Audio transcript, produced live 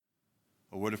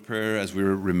A word of prayer as we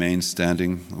remain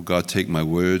standing. Oh God, take my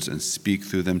words and speak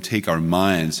through them. Take our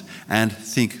minds and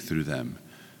think through them.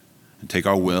 And take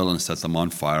our will and set them on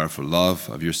fire for love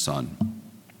of your Son.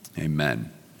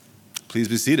 Amen. Please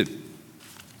be seated.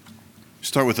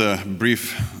 Start with a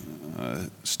brief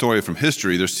story from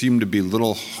history. There seemed to be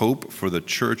little hope for the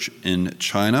church in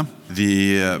China.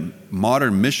 The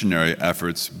modern missionary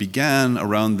efforts began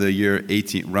around the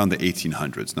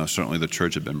 1800s. Now, certainly the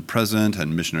church had been present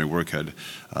and missionary work had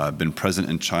been present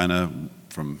in China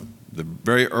from the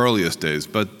very earliest days,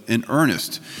 but in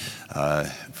earnest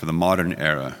for the modern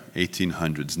era,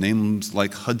 1800s. Names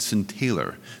like Hudson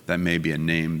Taylor, that may be a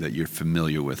name that you're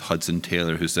familiar with. Hudson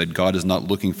Taylor, who said, God is not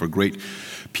looking for great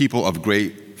people of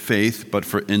great faith, but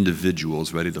for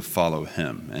individuals ready to follow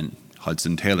him. And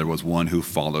Hudson Taylor was one who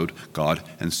followed God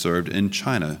and served in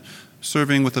China,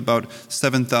 serving with about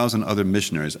 7,000 other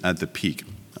missionaries at the peak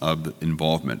of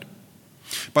involvement.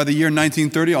 By the year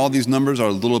 1930, all these numbers are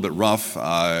a little bit rough,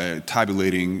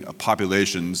 tabulating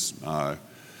populations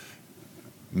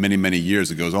many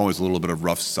years ago is always a little bit of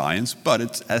rough science, but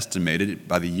it's estimated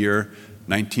by the year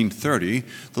 1930,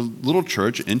 the little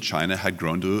church in China had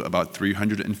grown to about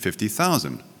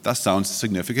 350,000. That sounds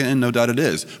significant, and no doubt it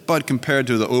is. But compared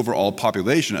to the overall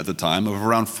population at the time of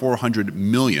around 400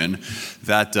 million,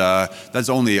 that's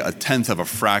only a tenth of a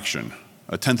fraction,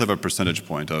 a tenth of a percentage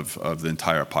point of the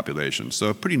entire population. So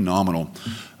a pretty nominal,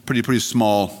 pretty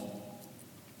small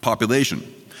population.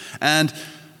 And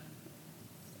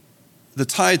the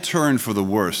tide turned for the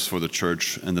worse for the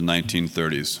church in the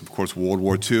 1930s. Of course, World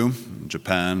War II,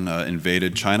 Japan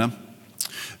invaded China.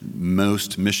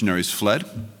 Most missionaries fled.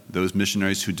 Those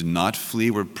missionaries who did not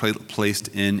flee were placed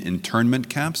in internment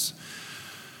camps.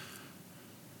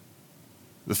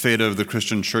 The fate of the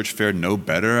Christian church fared no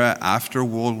better after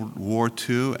World War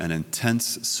II, an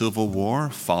intense civil war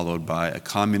followed by a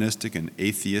communistic and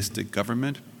atheistic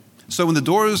government. So when the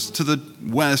doors to the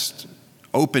West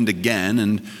opened again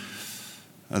and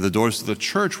the doors to the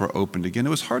church were opened again, it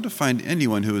was hard to find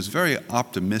anyone who was very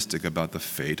optimistic about the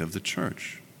fate of the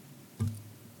church.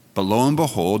 But lo and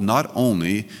behold, not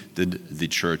only did the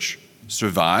church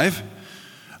survive,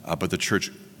 but the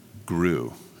church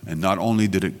grew. And not only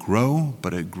did it grow,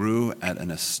 but it grew at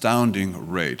an astounding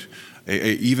rate,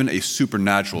 even a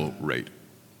supernatural rate,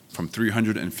 from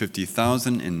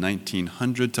 350,000 in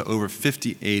 1900 to over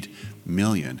 58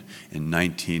 million in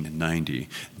 1990.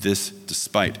 This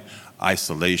despite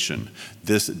isolation.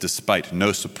 This despite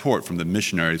no support from the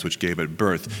missionaries which gave it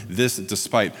birth. This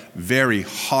despite very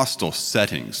hostile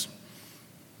settings.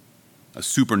 A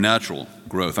supernatural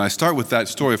growth. I start with that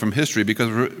story from history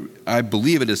because I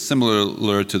believe it is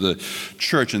similar to the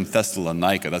church in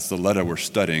Thessalonica. That's the letter we're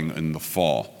studying in the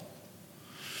fall.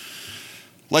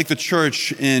 Like the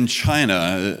church in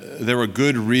China, there were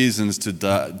good reasons to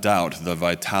doubt the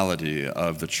vitality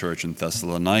of the church in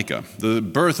Thessalonica. The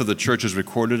birth of the church is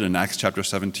recorded in Acts chapter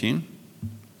 17.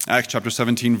 Acts chapter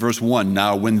 17, verse 1.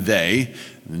 Now when they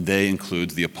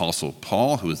includes the Apostle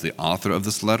Paul, who is the author of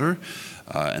this letter,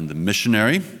 and the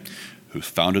missionary who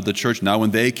founded the church. Now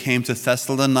when they came to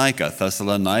Thessalonica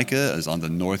is on the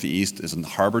northeast, is in the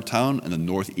harbor town in the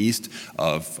northeast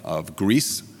of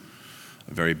Greece.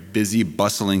 A very busy,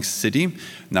 bustling city.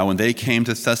 Now, when they came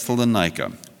to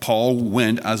Thessalonica, Paul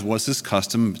went, as was his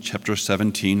custom, chapter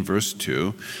 17, verse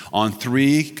 2, on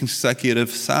 3 consecutive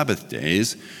Sabbath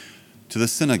days to the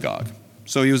synagogue.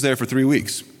 So he was there for 3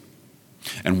 weeks.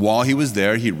 And while he was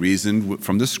there, he reasoned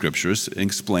from the scriptures,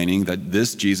 explaining that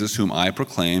this Jesus whom I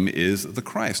proclaim is the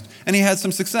Christ. And he had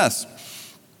some success.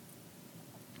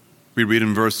 We read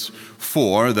in verse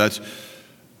 4 that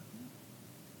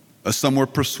some were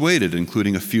persuaded,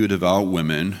 including a few devout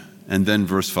women. And then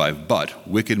verse 5, but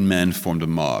wicked men formed a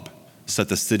mob, set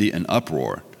the city in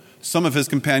uproar. Some of his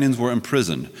companions were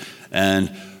imprisoned,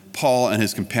 and Paul and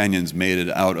his companions made it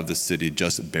out of the city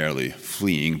just barely,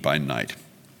 fleeing by night.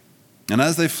 And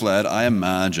as they fled, I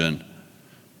imagine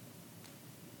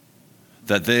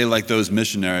that they, like those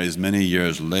missionaries many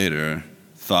years later,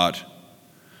 thought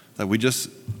that we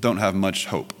just don't have much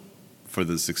hope for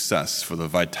the success, for the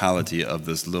vitality of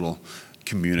this little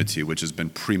community which has been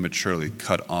prematurely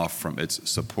cut off from its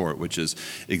support, which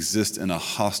exists in a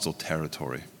hostile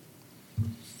territory.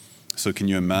 So can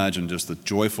you imagine just the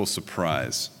joyful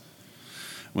surprise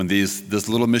when this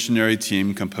little missionary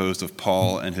team composed of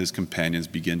Paul and his companions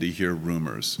begin to hear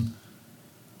rumors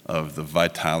of the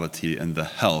vitality and the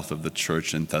health of the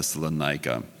church in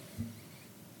Thessalonica?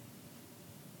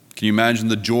 Can you imagine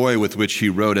the joy with which he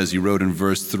wrote, as he wrote in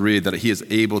verse 3, that he is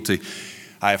able to,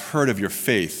 I have heard of your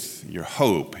faith, your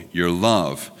hope, your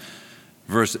love.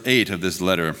 Verse 8 of this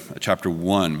letter, chapter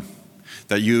 1,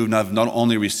 that you have not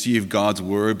only received God's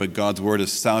word, but God's word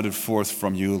has sounded forth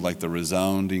from you like the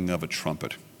resounding of a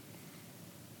trumpet.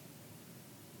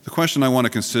 The question I want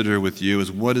to consider with you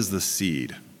is, what is the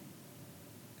seed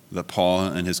that Paul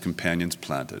and his companions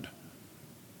planted?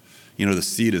 You know, the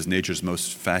seed is nature's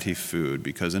most fatty food,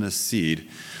 because in a seed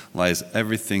lies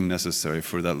everything necessary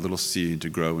for that little seed to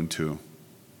grow into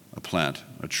a plant,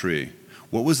 a tree.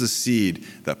 What was the seed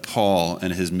that Paul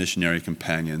and his missionary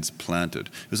companions planted?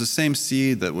 It was the same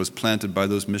seed that was planted by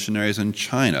those missionaries in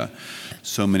China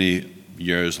so many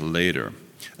years later.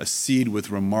 A seed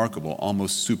with remarkable,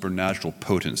 almost supernatural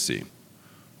potency.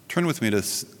 Turn with me to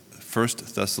 1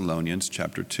 Thessalonians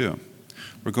chapter 2.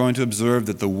 We're going to observe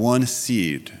that the one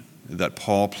seed that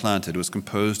Paul planted was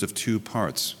composed of two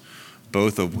parts,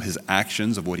 both of his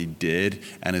actions, of what he did,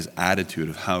 and his attitude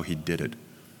of how he did it.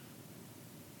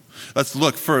 Let's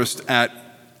look first at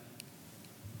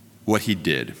what he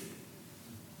did.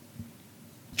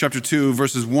 Chapter 2,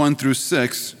 verses 1 through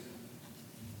 6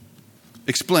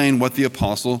 explain what the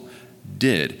apostle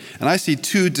did. And I see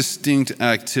two distinct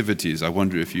activities. I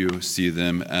wonder if you see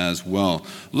them as well.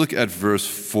 Look at verse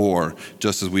 4.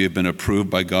 Just as we have been approved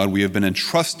by God, we have been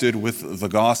entrusted with the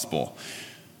gospel.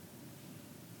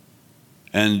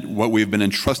 And what we've been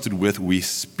entrusted with, we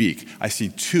speak. I see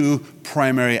two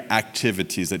primary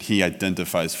activities that he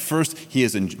identifies. First, he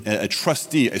is a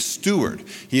trustee, a steward.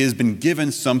 He has been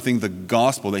given something, the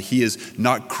gospel, that he is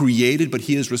not created, but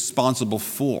he is responsible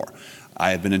for.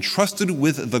 I have been entrusted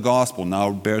with the gospel. Now,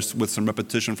 bears with some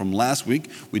repetition from last week.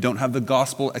 We don't have the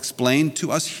gospel explained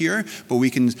to us here, but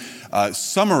we can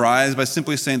summarize by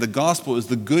simply saying the gospel is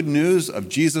the good news of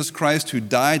Jesus Christ, who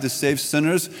died to save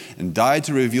sinners and died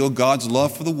to reveal God's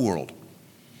love for the world.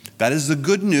 That is the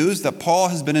good news that Paul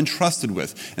has been entrusted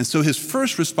with. And so his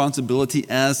first responsibility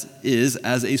is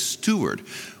as a steward,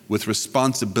 with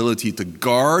responsibility to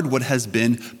guard what has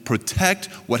been, protect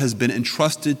what has been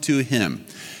entrusted to him.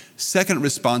 Second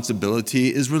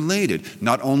responsibility is related.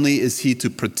 Not only is he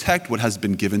to protect what has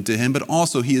been given to him, but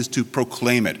also he is to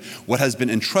proclaim it. What has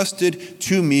been entrusted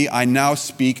to me, I now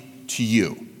speak to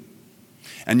you.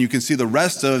 And you can see the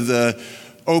rest of the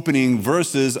opening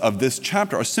verses of this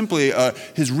chapter are simply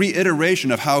his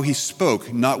reiteration of how he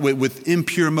spoke, not with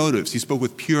impure motives. He spoke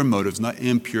with pure motives, not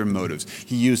impure motives.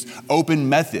 He used open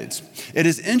methods. It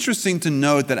is interesting to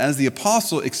note that as the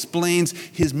apostle explains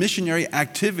his missionary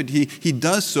activity, he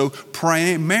does so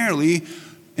primarily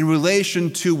in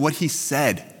relation to what he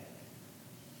said.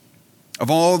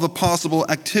 Of all the possible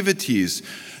activities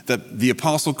that the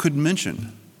apostle could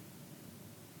mention,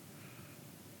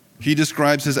 he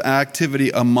describes his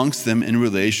activity amongst them in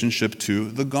relationship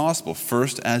to the gospel,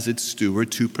 first as its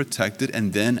steward to protect it,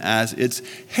 and then as its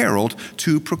herald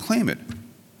to proclaim it.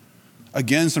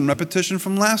 Again, some repetition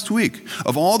from last week.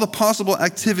 Of all the possible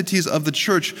activities of the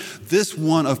church, this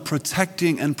one of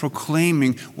protecting and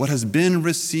proclaiming what has been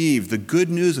received, the good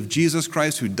news of Jesus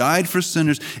Christ who died for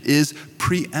sinners, is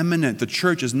preeminent. The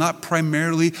church is not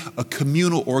primarily a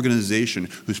communal organization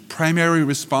whose primary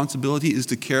responsibility is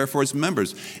to care for its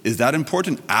members. Is that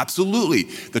important? Absolutely.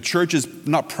 The church is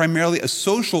not primarily a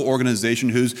social organization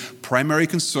whose primary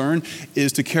concern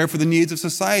is to care for the needs of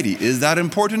society. Is that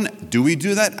important? Do we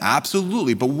do that?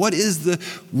 Absolutely. But what is the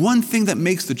one thing that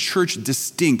makes the church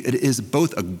distinct? It is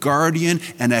both a guardian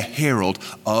and a herald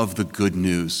of the good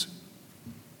news.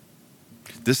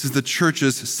 This is the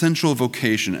church's central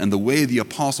vocation, and the way the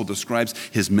apostle describes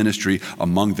his ministry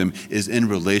among them is in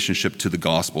relationship to the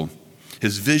gospel.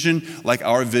 His vision, like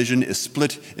our vision, is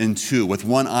split in two. With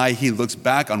one eye, he looks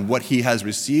back on what he has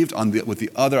received. With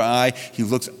the other eye, he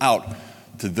looks out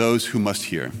to those who must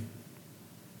hear.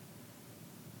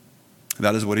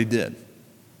 That is what he did.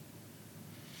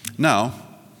 Now,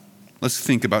 let's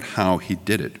think about how he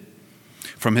did it,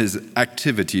 from his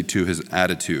activity to his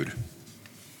attitude.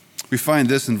 We find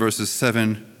this in verses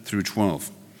 7 through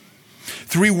 12.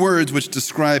 Three words which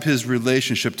describe his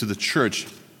relationship to the church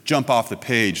jump off the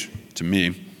page to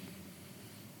me.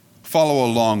 Follow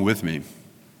along with me.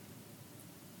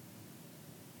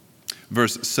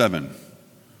 Verse 7.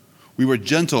 We were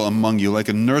gentle among you like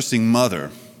a nursing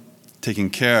mother, taking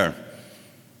care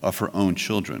of her own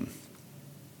children.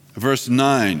 Verse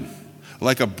 9.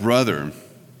 Like a brother,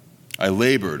 I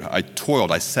labored, I toiled,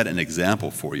 I set an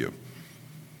example for you.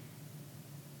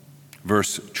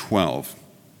 Verse 12.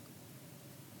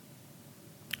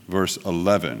 Verse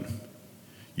 11.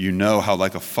 You know how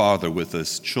like a father with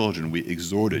his children we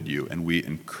exhorted you and we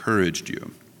encouraged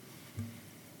you.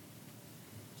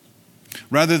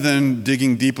 Rather than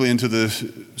digging deeply into the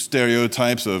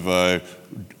stereotypes of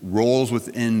roles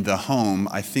within the home,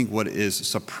 I think what is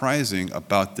surprising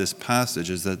about this passage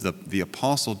is that the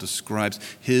apostle describes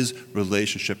his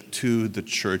relationship to the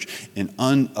church in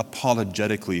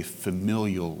unapologetically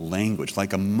familial language.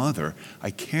 Like a mother,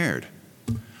 I cared.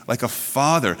 Like a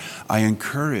father, I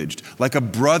encouraged. Like a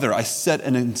brother, I set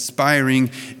an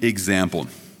inspiring example.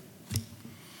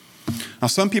 Now,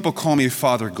 some people call me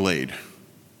Father Glade.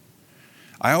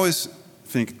 I always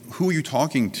think, who are you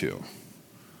talking to?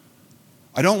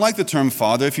 I don't like the term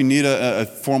father. If you need a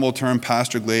formal term,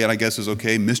 Pastor Glade, I guess is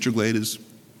okay. Mr. Glade is,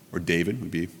 or David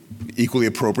would be equally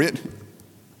appropriate.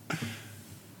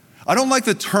 I don't like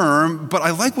the term, but I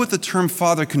like what the term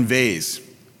father conveys.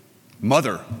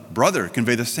 Mother, brother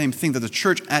convey the same thing, that the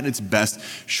church at its best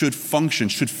should function,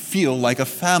 should feel like a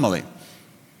family.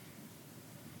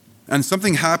 And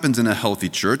something happens in a healthy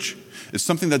church. It's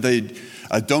something that they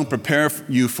don't prepare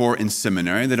you for in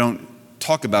seminary. They don't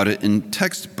talk about it in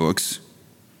textbooks.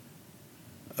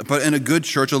 But in a good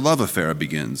church, a love affair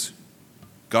begins.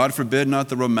 God forbid, not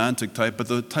the romantic type, but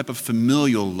the type of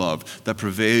familial love that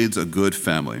pervades a good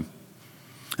family.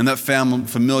 And that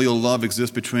familial love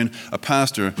exists between a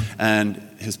pastor and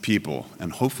his people,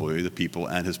 and hopefully the people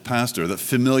and his pastor. That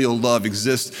familial love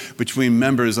exists between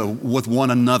members with one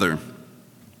another.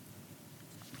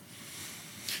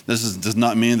 This does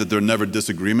not mean that there are never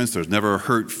disagreements, there's never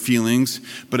hurt feelings,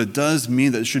 but it does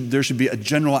mean that there should be a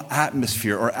general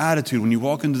atmosphere or attitude when you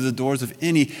walk into the doors of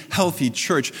any healthy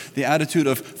church, the attitude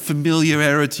of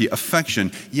familiarity,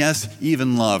 affection, yes,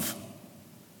 even love.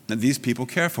 That these people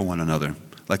care for one another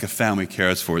like a family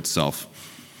cares for itself.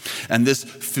 And this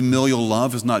familial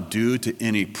love is not due to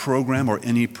any program or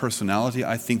any personality.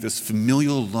 I think this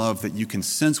familial love that you can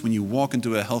sense when you walk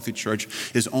into a healthy church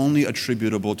is only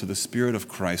attributable to the Spirit of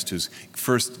Christ, whose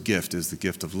first gift is the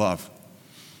gift of love.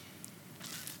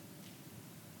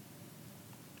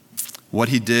 What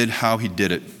he did, how he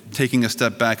did it. Taking a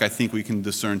step back, I think we can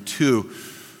discern two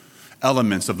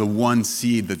elements of the one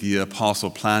seed that the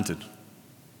apostle planted.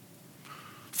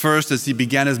 First, as he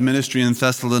began his ministry in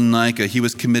Thessalonica, he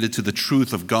was committed to the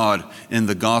truth of God in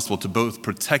the gospel, to both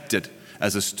protect it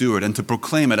as a steward and to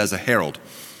proclaim it as a herald.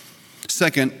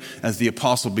 Second, as the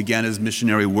apostle began his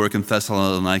missionary work in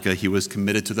Thessalonica, he was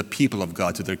committed to the people of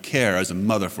God, to their care as a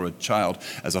mother for a child,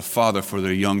 as a father for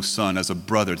their young son, as a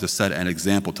brother, to set an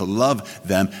example, to love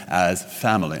them as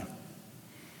family.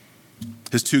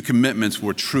 His two commitments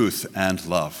were truth and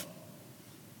love.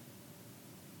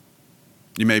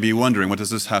 You may be wondering, what does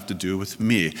this have to do with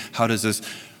me? How does this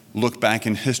look back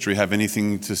in history have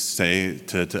anything to say,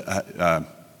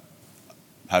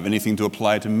 have anything to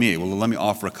apply to me? Well, let me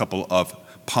offer a couple of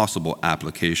possible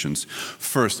applications.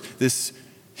 First, this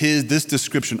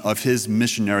description of his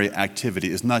missionary activity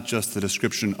is not just the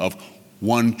description of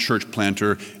one church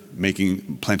planter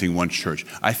planting one church.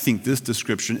 I think this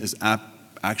description is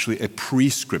actually a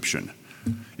prescription.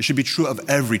 It should be true of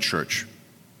every church.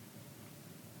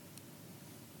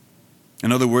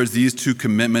 In other words, these two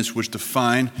commitments which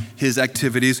define his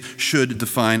activities should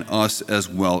define us as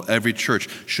well. Every church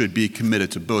should be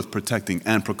committed to both protecting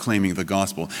and proclaiming the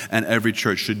gospel, and every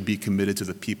church should be committed to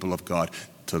the people of God,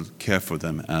 to care for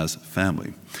them as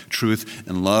family. Truth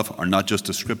and love are not just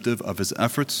descriptive of his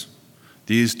efforts.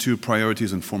 These two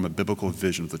priorities inform a biblical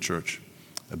vision of the church.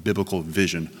 A biblical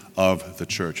vision of the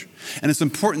church. And it's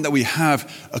important that we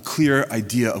have a clear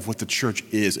idea of what the church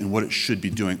is and what it should be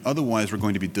doing. Otherwise, we're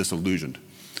going to be disillusioned.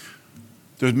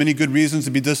 There's many good reasons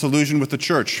to be disillusioned with the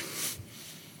church.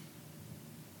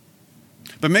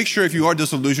 But make sure if you are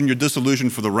disillusioned, you're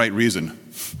disillusioned for the right reason.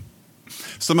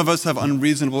 Some of us have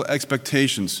unreasonable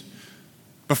expectations.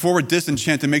 Before we're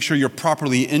disenchanted, make sure you're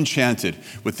properly enchanted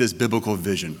with this biblical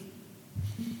vision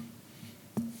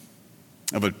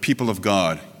of a people of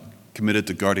God committed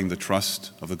to guarding the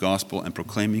trust of the gospel and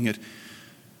proclaiming it,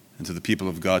 and to the people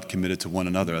of God committed to one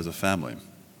another as a family.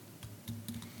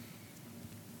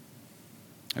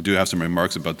 I do have some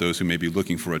remarks about those who may be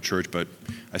looking for a church, but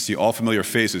I see all familiar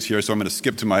faces here, so I'm going to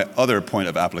skip to my other point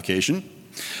of application.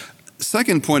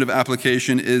 Second point of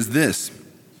application is this.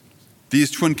 These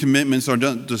twin commitments are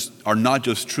not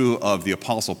just true of the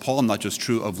Apostle Paul, not just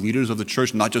true of leaders of the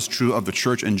church, not just true of the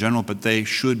church in general, but they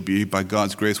should be, by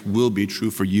God's grace, will be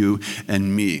true for you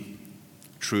and me.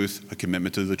 Truth, a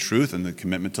commitment to the truth, and the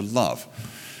commitment to love.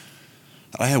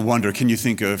 I wonder, can you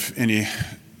think of any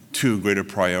two greater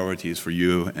priorities for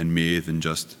you and me than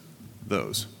just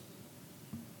those?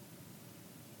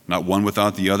 Not one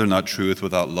without the other, not truth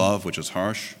without love, which is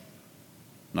harsh,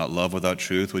 not love without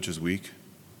truth, which is weak,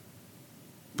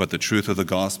 but the truth of the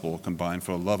gospel combined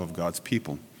for the love of God's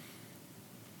people.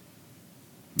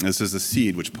 This is the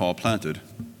seed which Paul planted,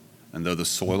 and though the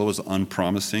soil was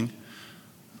unpromising,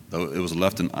 though it was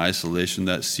left in isolation,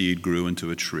 that seed grew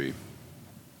into a tree.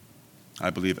 I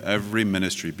believe every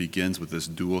ministry begins with this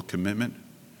dual commitment,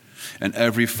 and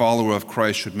every follower of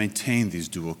Christ should maintain these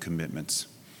dual commitments.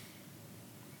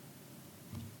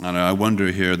 And I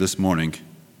wonder here this morning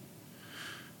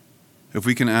if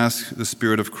we can ask the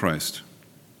Spirit of Christ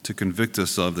to convict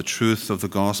us of the truth of the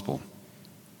gospel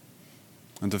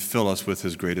and to fill us with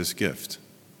his greatest gift,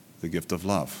 the gift of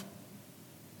love.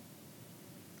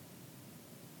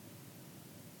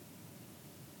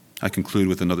 I conclude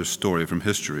with another story from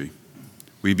history.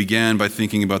 We began by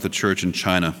thinking about the church in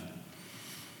China,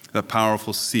 that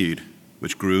powerful seed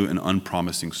which grew in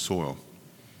unpromising soil.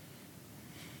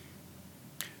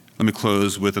 Let me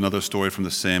close with another story from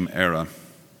the same era.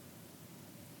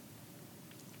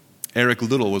 Eric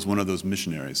Liddell was one of those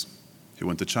missionaries who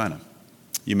went to China.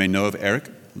 You may know of Eric,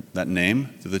 that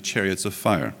name, through the Chariots of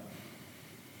Fire.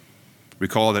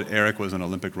 Recall that Eric was an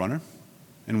Olympic runner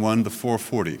and won the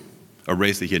 440, a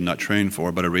race that he had not trained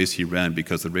for, but a race he ran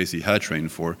because the race he had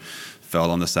trained for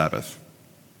fell on the Sabbath.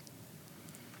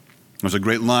 There's a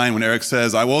great line when Eric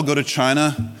says, "I will go to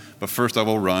China, but first I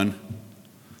will run.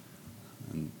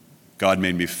 And God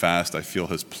made me fast. I feel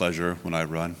his pleasure when I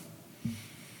run."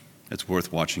 It's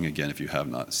worth watching again if you have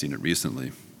not seen it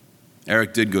recently.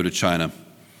 Eric did go to China.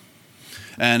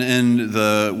 And in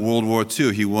the World War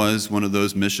II, he was one of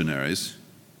those missionaries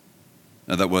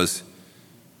that was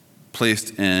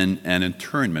placed in an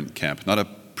internment camp, not a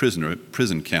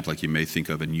prison camp like you may think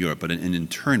of in Europe, but an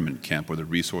internment camp where the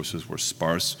resources were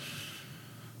sparse.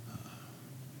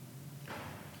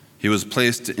 He was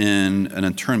placed in an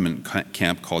internment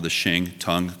camp called the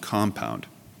Shangtung Compound.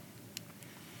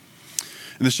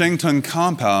 And the Shangtung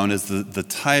Compound is the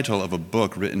title of a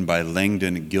book written by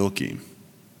Langdon Gilkey,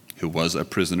 who was a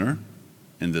prisoner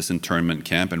in this internment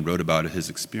camp and wrote about his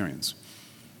experience.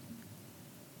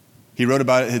 He wrote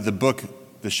about it, the book,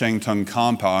 The Shangtung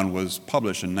Compound, was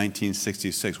published in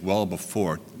 1966, well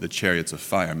before the Chariots of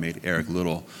Fire made Eric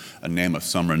Liddell a name of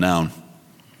some renown.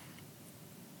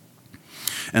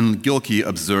 And Gilkey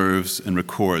observes and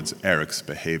records Eric's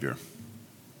behavior.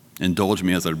 Indulge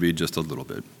me as I read just a little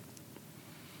bit.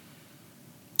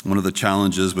 One of the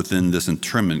challenges within this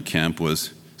internment camp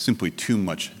was simply too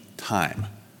much time,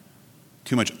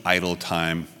 too much idle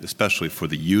time, especially for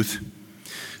the youth.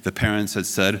 The parents had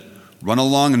said, "Run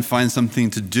along and find something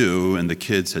to do," and the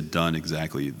kids had done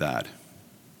exactly that.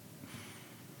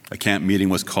 A camp meeting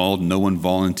was called. No one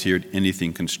volunteered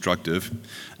anything constructive,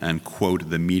 and,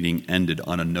 quote, "the meeting ended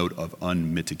on a note of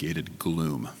unmitigated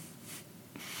gloom."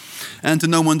 And to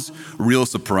no one's real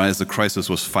surprise, the crisis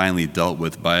was finally dealt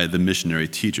with by the missionary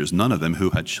teachers, none of them who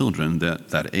had children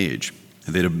that age.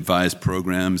 They devised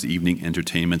programs, evening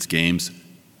entertainments, games,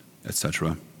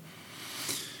 etc.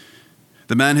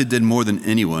 The man who did more than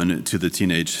anyone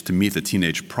to meet the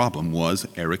teenage problem was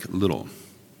Eric Liddell.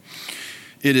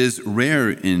 It is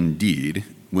rare indeed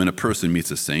when a person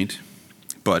meets a saint,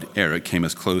 but Eric came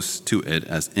as close to it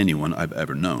as anyone I've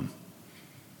ever known.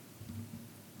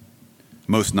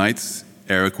 Most nights,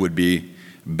 Eric would be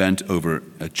bent over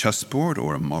a chessboard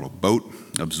or a model boat,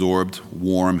 absorbed,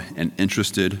 warm, and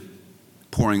interested,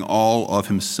 pouring all of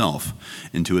himself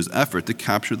into his effort to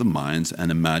capture the minds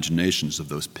and imaginations of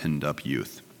those pinned-up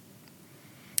youth.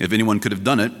 If anyone could have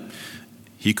done it,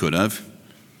 he could have.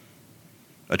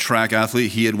 A track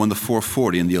athlete, he had won the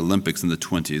 440 in the Olympics in the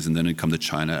 20s and then had come to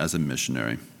China as a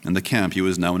missionary. In the camp, he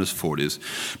was now in his 40s,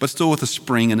 but still with a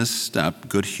spring in his step,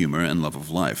 good humor, and love of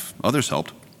life. Others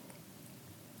helped,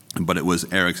 but it was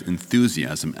Eric's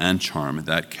enthusiasm and charm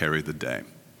that carried the day.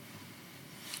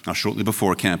 Now, shortly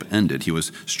before camp ended, he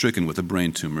was stricken with a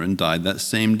brain tumor and died that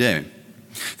same day.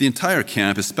 The entire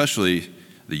camp, especially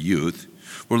the youth,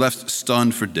 were left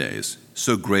stunned for days.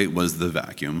 So great was the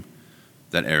vacuum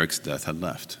that Eric's death had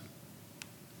left.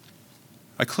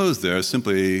 I close there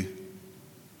simply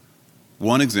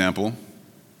one example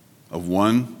of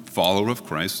one follower of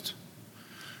Christ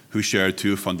who shared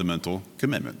two fundamental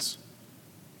commitments.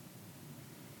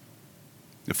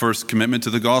 The first, commitment to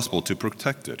the gospel, to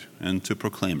protect it and to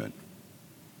proclaim it.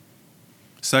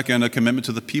 Second, a commitment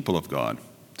to the people of God,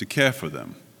 to care for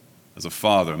them as a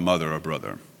father, mother, or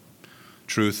brother.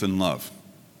 Truth and love.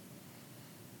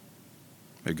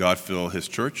 May God fill his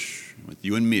church with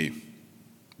you and me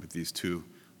with these two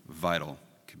vital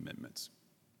commitments.